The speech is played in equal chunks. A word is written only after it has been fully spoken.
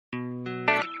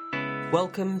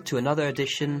Welcome to another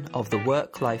edition of the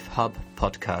WorkLife HUB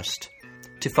podcast.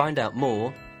 To find out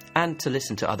more and to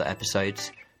listen to other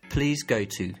episodes, please go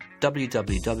to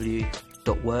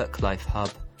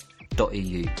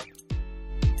www.worklifehub.eu.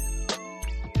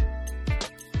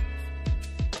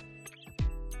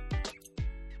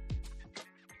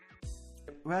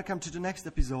 Welcome to the next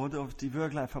episode of the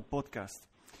WorkLife HUB podcast.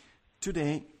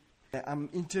 Today, I'm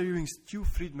interviewing Stew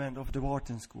Friedman of the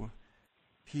Wharton School.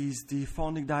 He's the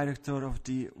founding director of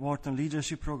the Wharton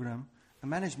Leadership Program, a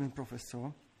management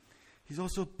professor. He's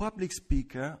also a public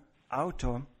speaker,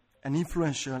 author, an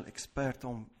influential expert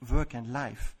on work and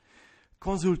life,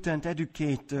 consultant,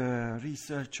 educator,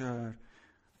 researcher,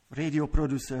 radio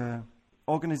producer,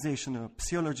 organizational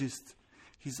psychologist.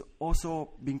 He's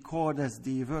also been called as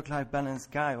the work-life balance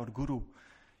guy or guru.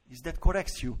 Is that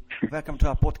correct, Stu? Welcome to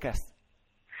our podcast.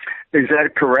 Is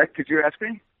that correct? Did you ask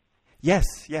me?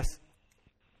 Yes.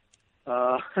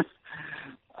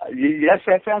 Yes,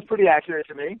 that sounds pretty accurate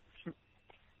to me.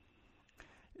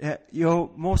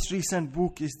 Your most recent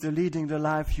book is The Leading the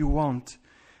Life You Want,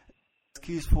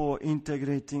 Skills for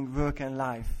Integrating Work and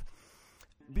Life.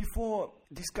 Before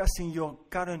discussing your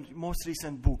most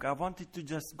recent book, I wanted to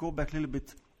just go back a little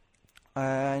bit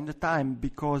in the time,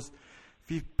 because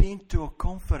we've been to a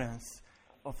conference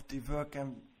of the Work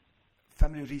and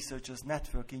Family Researchers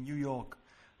Network in New York,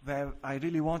 where I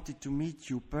really wanted to meet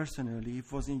you personally.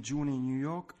 It was in June in New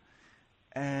York,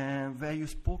 and where you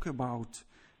spoke about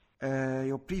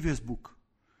your previous book.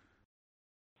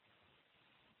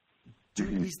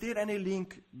 Is there any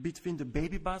link between the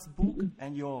Baby Bus book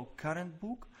and your current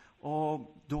book, or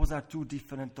those are two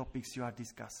different topics you are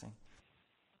discussing?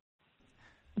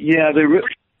 Yeah, they're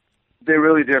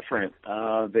really different.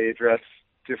 They address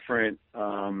different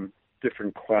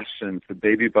questions. The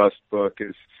Baby Bus book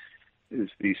is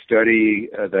the study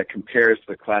that compares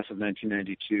the class of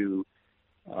 1992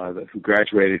 who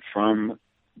graduated from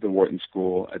the Wharton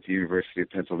School at the University of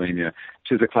Pennsylvania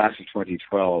to the class of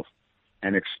 2012,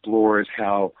 and explores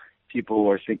how people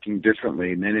are thinking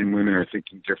differently. Men and women are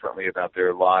thinking differently about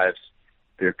their lives,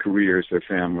 their careers, their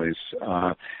families,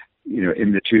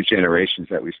 in the two generations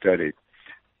that we studied.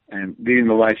 And Leading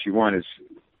the Life You Want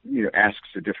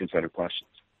asks a different set of questions.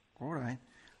 All right.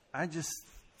 I just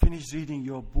finished reading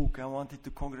your book. I wanted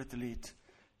to congratulate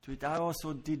to it. I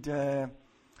also did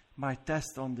my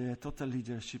test on the total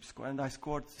leadership score, and I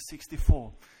scored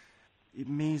 64. It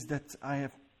means that I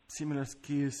have similar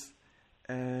skills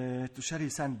to Sheryl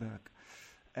Sandberg.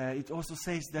 It also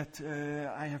says that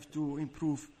I have to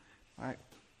improve my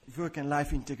work and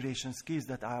life integration skills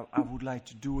that I would like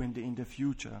to do in the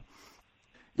future.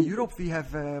 In Europe, we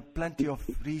have plenty of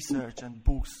research and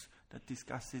books that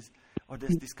discuss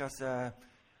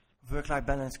work-life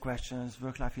balance questions,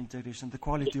 work-life integration, the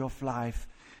quality of life.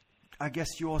 I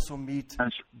guess you also meet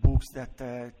books that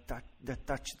touch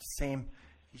the same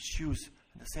issues,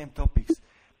 the same topics.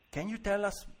 Can you tell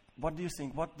us, what do you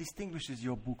think? What distinguishes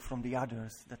your book from the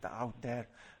others that are out there?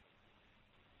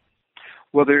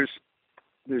 Well, there's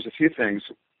a few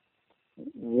things.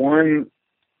 One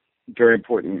very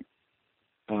important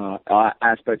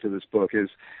aspect of this book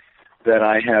is that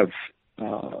I have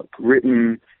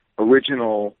written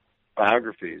original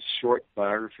biographies, short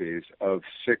biographies of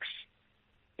 6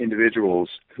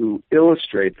 individuals who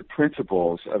illustrate the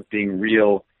principles of being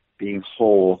real, being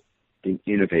whole, being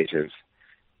innovative.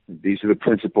 These are the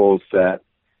principles that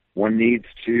one needs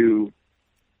to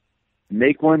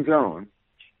make one's own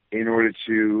in order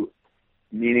to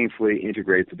meaningfully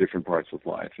integrate the different parts of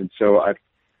life. And so I've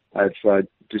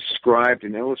described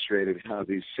and illustrated how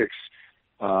these 6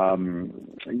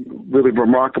 really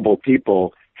remarkable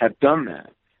people have done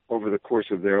that over the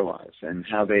course of their lives, and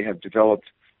how they have developed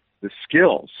the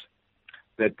skills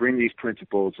that bring these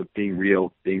principles of being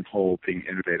real, being whole, being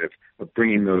innovative, of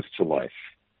bringing those to life.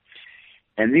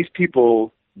 And these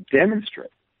people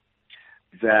demonstrate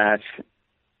that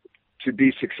to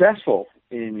be successful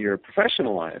in your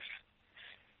professional life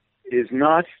is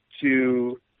not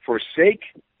to forsake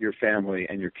your family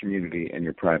and your community and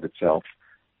your private self,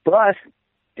 but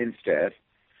instead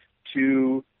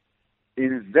to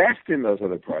invest in those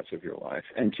other parts of your life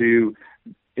and to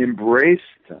embrace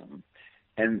them.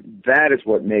 And that is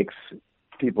what makes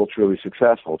people truly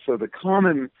successful. So the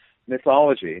common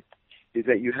mythology is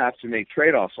that you have to make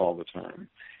trade-offs all the time.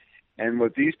 And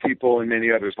what these people and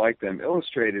many others like them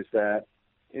illustrate is that,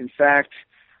 in fact,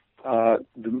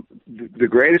 the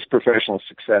greatest professional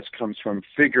success comes from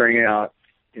figuring out,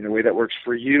 in a way that works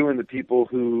for you and the people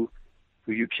who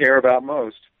you care about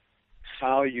most,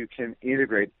 how you can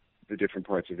integrate the different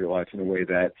parts of your life in a way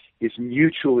that is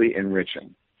mutually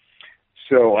enriching.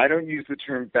 So I don't use the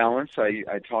term balance.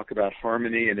 I talk about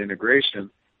harmony and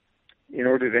integration in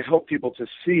order to help people to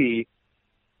see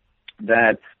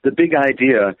that the big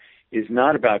idea is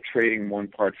not about trading one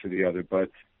part for the other,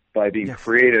 but by being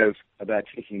creative about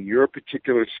taking your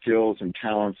particular skills and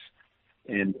talents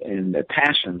and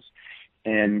passions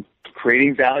and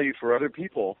creating value for other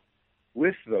people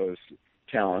with those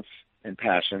talents and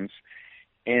passions,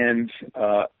 and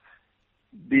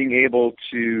being able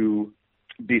to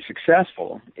be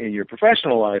successful in your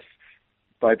professional life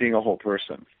by being a whole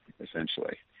person,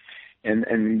 essentially.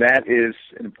 And that is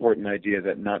an important idea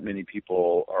that not many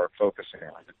people are focusing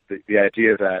on. The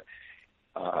idea that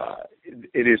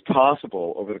it is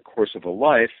possible over the course of a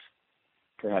life,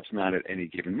 perhaps not at any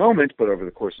given moment, but over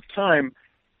the course of time,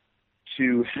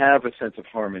 to have a sense of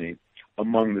harmony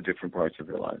among the different parts of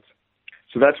your lives.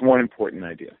 So that's one important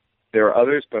idea. There are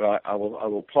others, but I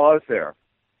will pause there.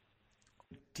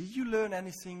 Did you learn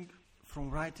anything from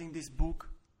writing this book?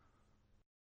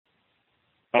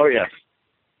 Oh yes,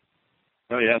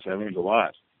 I learned a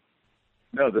lot.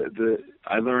 No,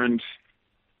 I learned,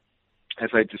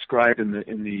 as I described in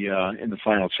the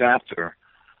final chapter.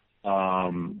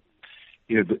 The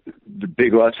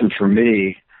big lesson for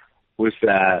me was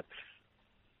that,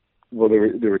 well,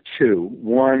 there were two.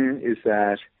 One is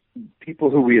that people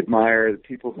who we admire, the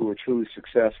people who are truly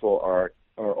successful, are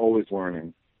always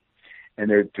learning, and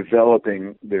they're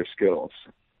developing their skills.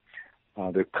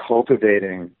 They're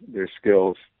cultivating their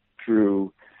skills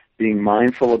through being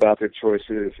mindful about their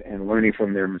choices and learning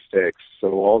from their mistakes.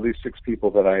 So all these 6 people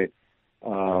that I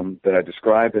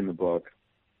described in the book,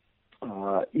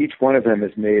 each one of them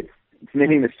has made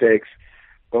many mistakes,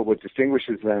 but what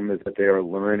distinguishes them is that they are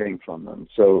learning from them.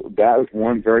 So that was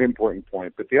one very important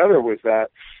point. But the other was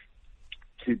that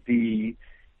to be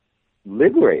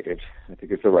liberated, I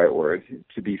think is the right word,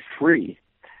 to be free,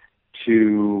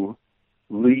 to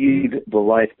lead the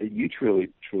life that you truly,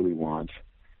 truly want.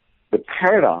 The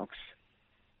paradox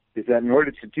is that in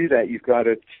order to do that, you've got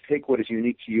to take what is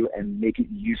unique to you and make it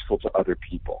useful to other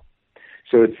people.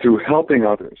 So it's through helping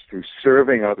others, through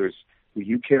serving others who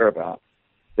you care about,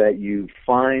 that you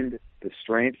find the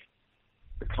strength,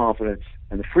 the confidence,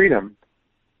 and the freedom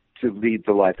to lead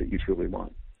the life that you truly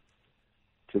want.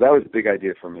 So that was a big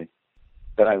idea for me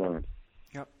that I learned.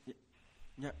 Yeah.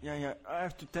 I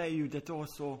have to tell you that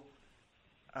also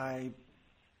I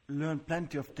learned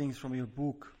plenty of things from your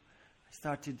book. I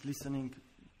started listening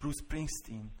Bruce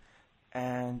Springsteen,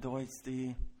 and it's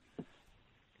the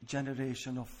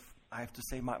generation of, I have to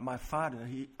say, my father.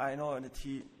 I know that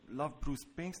he loved Bruce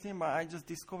Springsteen, but I just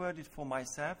discovered it for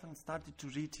myself and started to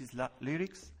read his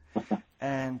lyrics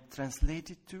and translate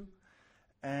it too.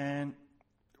 And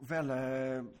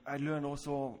I learned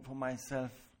also for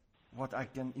myself what I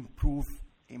can improve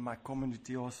in my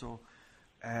community, also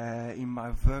in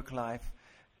my work life.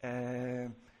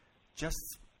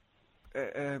 Just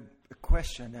a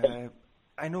question.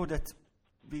 I know that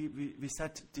we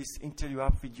set this interview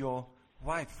up with your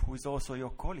wife, who is also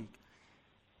your colleague.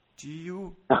 Do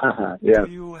you do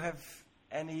you have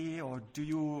any, or do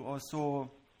you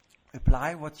also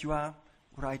apply what you are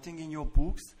writing in your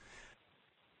books?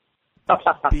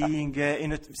 Being in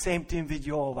the same team with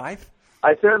your wife?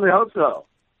 I certainly hope so.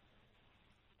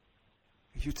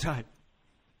 You try.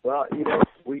 Well,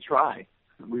 we try.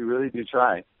 We really do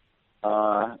try.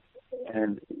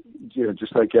 And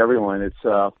just like everyone, it's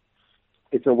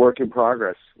a work in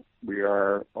progress. We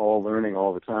are all learning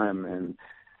all the time, and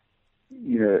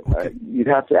you'd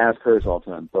have to ask hers all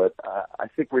the time. But I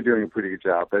think we're doing a pretty good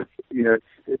job. But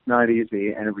it's not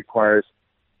easy, and it requires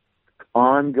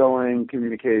ongoing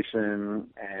communication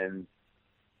and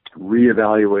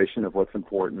reevaluation of what's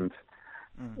important.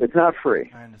 It's not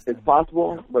free. It's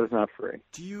possible, but it's not free.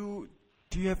 Do you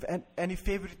have any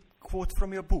favorite quote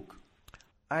from your book?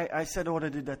 I said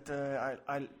already that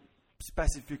I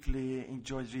specifically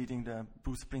enjoyed reading the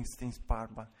Bruce Springsteen's part,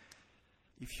 but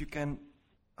if you can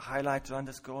highlight or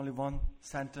underscore only one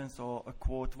sentence or a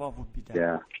quote, what would be that?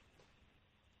 Yeah.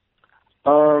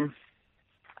 I'm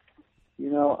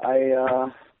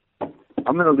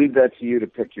going to leave that to you to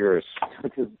pick yours,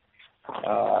 because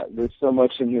there's so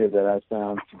much in here that I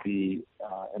found to be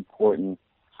important.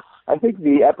 I think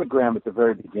the epigram at the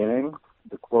very beginning,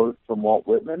 the quote from Walt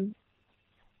Whitman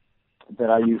that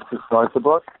I used to start the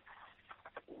book,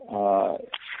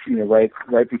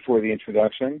 right before the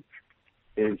introduction,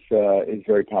 is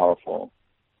very powerful.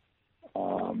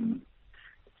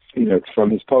 It's from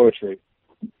his poetry,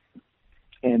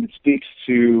 and it speaks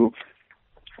to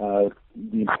the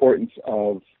importance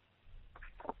of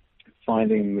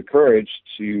finding the courage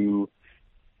to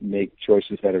make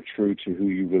choices that are true to who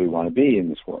you really want to be in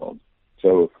this world.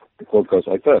 So The quote goes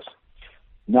like this: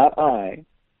 "Not I,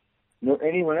 nor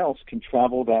anyone else can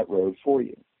travel that road for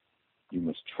you. You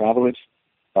must travel it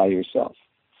by yourself.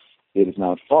 It is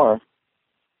not far.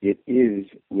 It is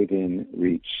within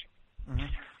reach." Mm-hmm.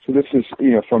 So this is,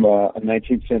 from a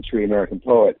 19th century American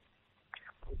poet,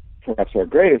 perhaps our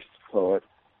greatest poet,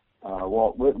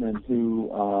 Walt Whitman,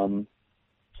 who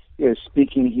is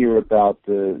speaking here about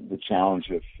the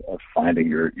challenge of finding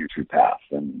your true path,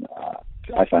 and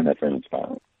I find that very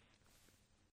inspiring.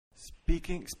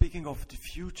 Speaking of the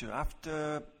future,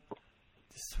 after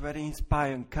this very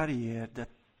inspiring career that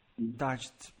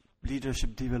touched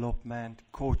leadership development,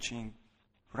 coaching,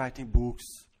 writing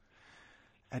books,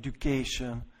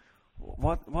 education,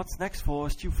 what's next for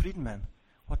Stew Friedman?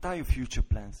 What are your future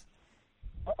plans?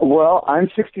 Well, I'm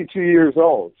 62 years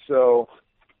old, so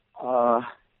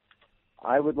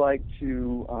I would like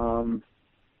to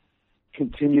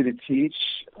continue to teach,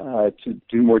 to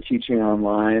do more teaching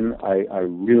online. I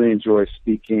really enjoy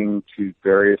speaking to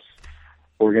various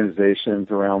organizations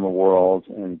around the world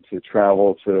and to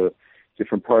travel to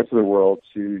different parts of the world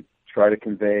to try to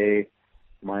convey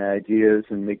my ideas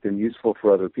and make them useful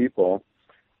for other people.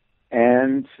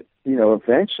 And,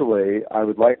 eventually I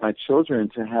would like my children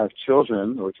to have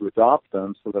children or to adopt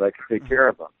them so that I can take care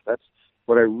of them. That's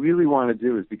what I really want to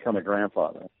do, is become a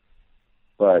grandfather.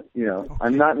 But, okay.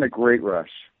 I'm not in a great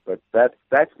rush, but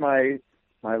that's my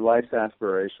life's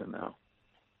aspiration now.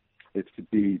 It's to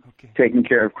be taking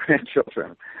care of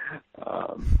grandchildren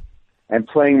and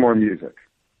playing more music.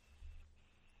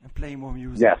 And playing more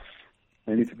music? Yes.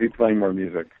 I need to be playing more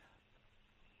music.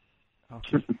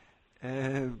 Okay.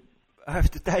 I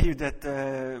have to tell you that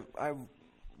I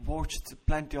watched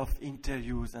plenty of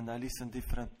interviews and I listened to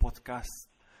different podcasts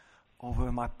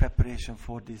over my preparation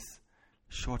for this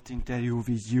short interview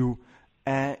with you.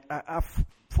 I've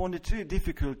found it really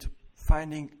difficult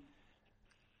finding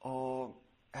or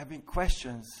having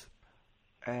questions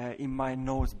in my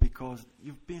notes, because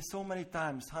you've been so many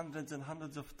times, hundreds and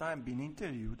hundreds of times, been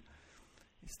interviewed.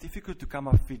 It's difficult to come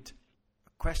up with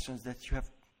questions that you have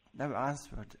never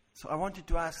answered. So I wanted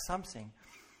to ask something,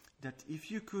 that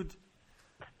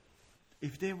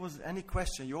if there was any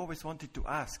question you always wanted to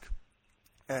ask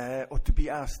or to be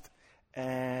asked,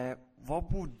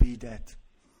 what would be that?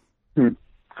 Well,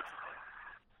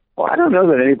 I don't know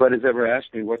that anybody's ever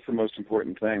asked me what's the most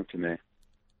important thing to me.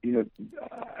 It's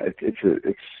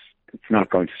not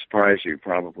going to surprise you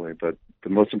probably, but the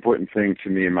most important thing to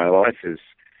me in my life is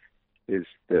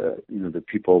the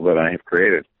people that I have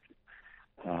created,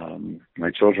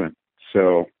 my children.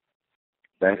 So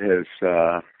that has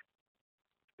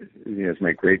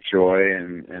my great joy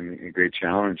and a great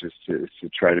challenge is to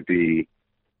try to be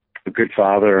a good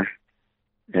father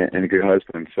and a good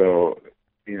husband. So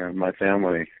my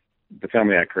family, the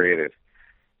family I created,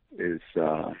 is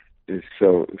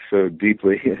so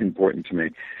deeply important to me,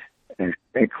 and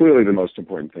clearly the most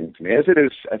important thing to me, as it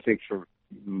is, I think, for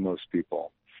most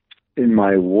people. In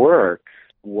my work,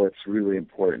 what's really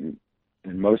important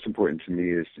and most important to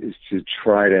me is to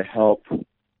try to help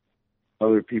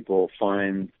other people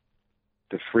find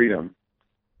the freedom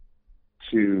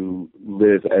to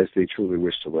live as they truly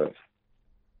wish to live.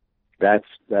 That's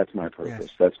my purpose. Yes.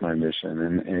 That's my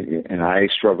mission, and I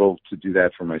struggle to do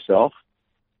that for myself,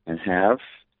 and have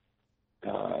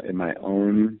in my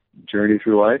own journey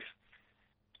through life.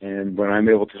 And when I'm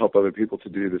able to help other people to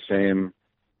do the same,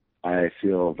 I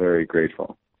feel very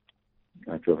grateful.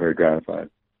 I feel very gratified.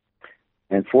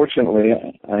 And fortunately,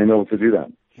 I'm able to do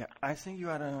that. Yeah, I think you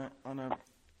are on a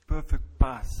perfect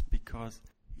path, because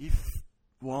if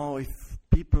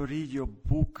people read your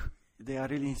book, they are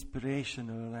really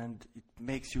inspirational, and it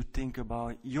makes you think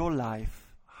about your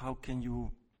life. How can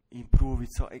you improve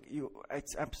it? So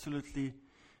it's absolutely,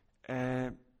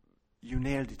 you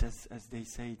nailed it, as they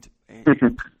say it.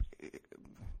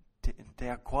 They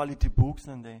are quality books,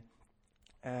 and they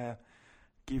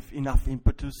give enough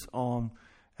impetus on,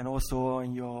 and also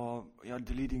in your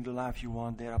leading the life you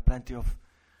want. There are plenty of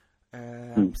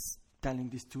telling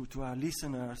this to our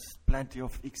listeners, plenty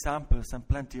of examples and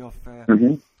plenty of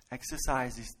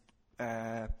exercises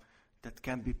that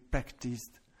can be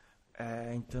practiced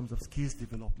in terms of skills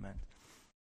development.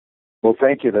 Well,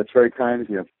 thank you. That's very kind of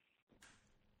you.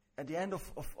 At the end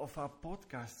of our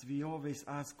podcast, we always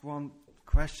ask one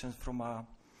question from our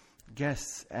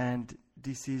guests, and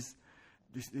this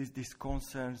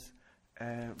concerns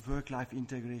work-life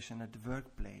integration at the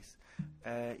workplace.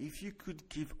 If you could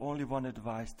give only one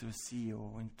advice to a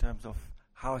CEO in terms of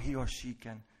how he or she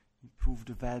can improve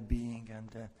the well-being and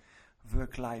the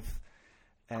work-life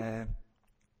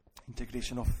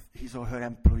integration of his or her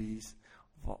employees,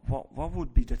 what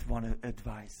would be that one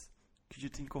advice Could you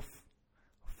think of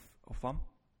one?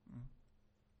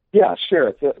 Yeah,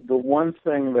 sure. The one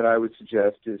thing that I would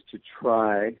suggest is to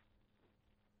try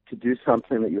to do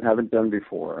something that you haven't done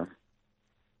before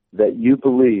that you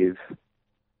believe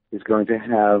is going to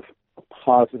have a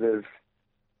positive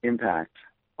impact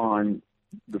on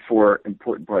the four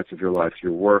important parts of your life: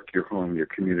 your work, your home, your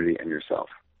community, and yourself.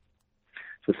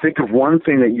 So think of one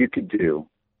thing that you could do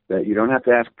that you don't have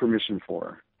to ask permission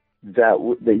for,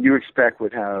 that you expect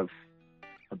would have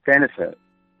a benefit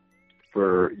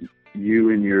for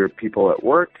you and your people at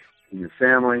work, in your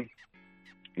family,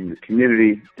 in your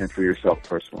community, and for yourself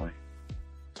personally.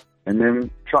 And then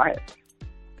try it.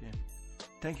 Okay.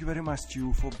 Thank you very much,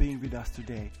 Stew, for being with us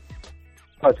today.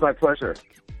 Oh, it's my pleasure.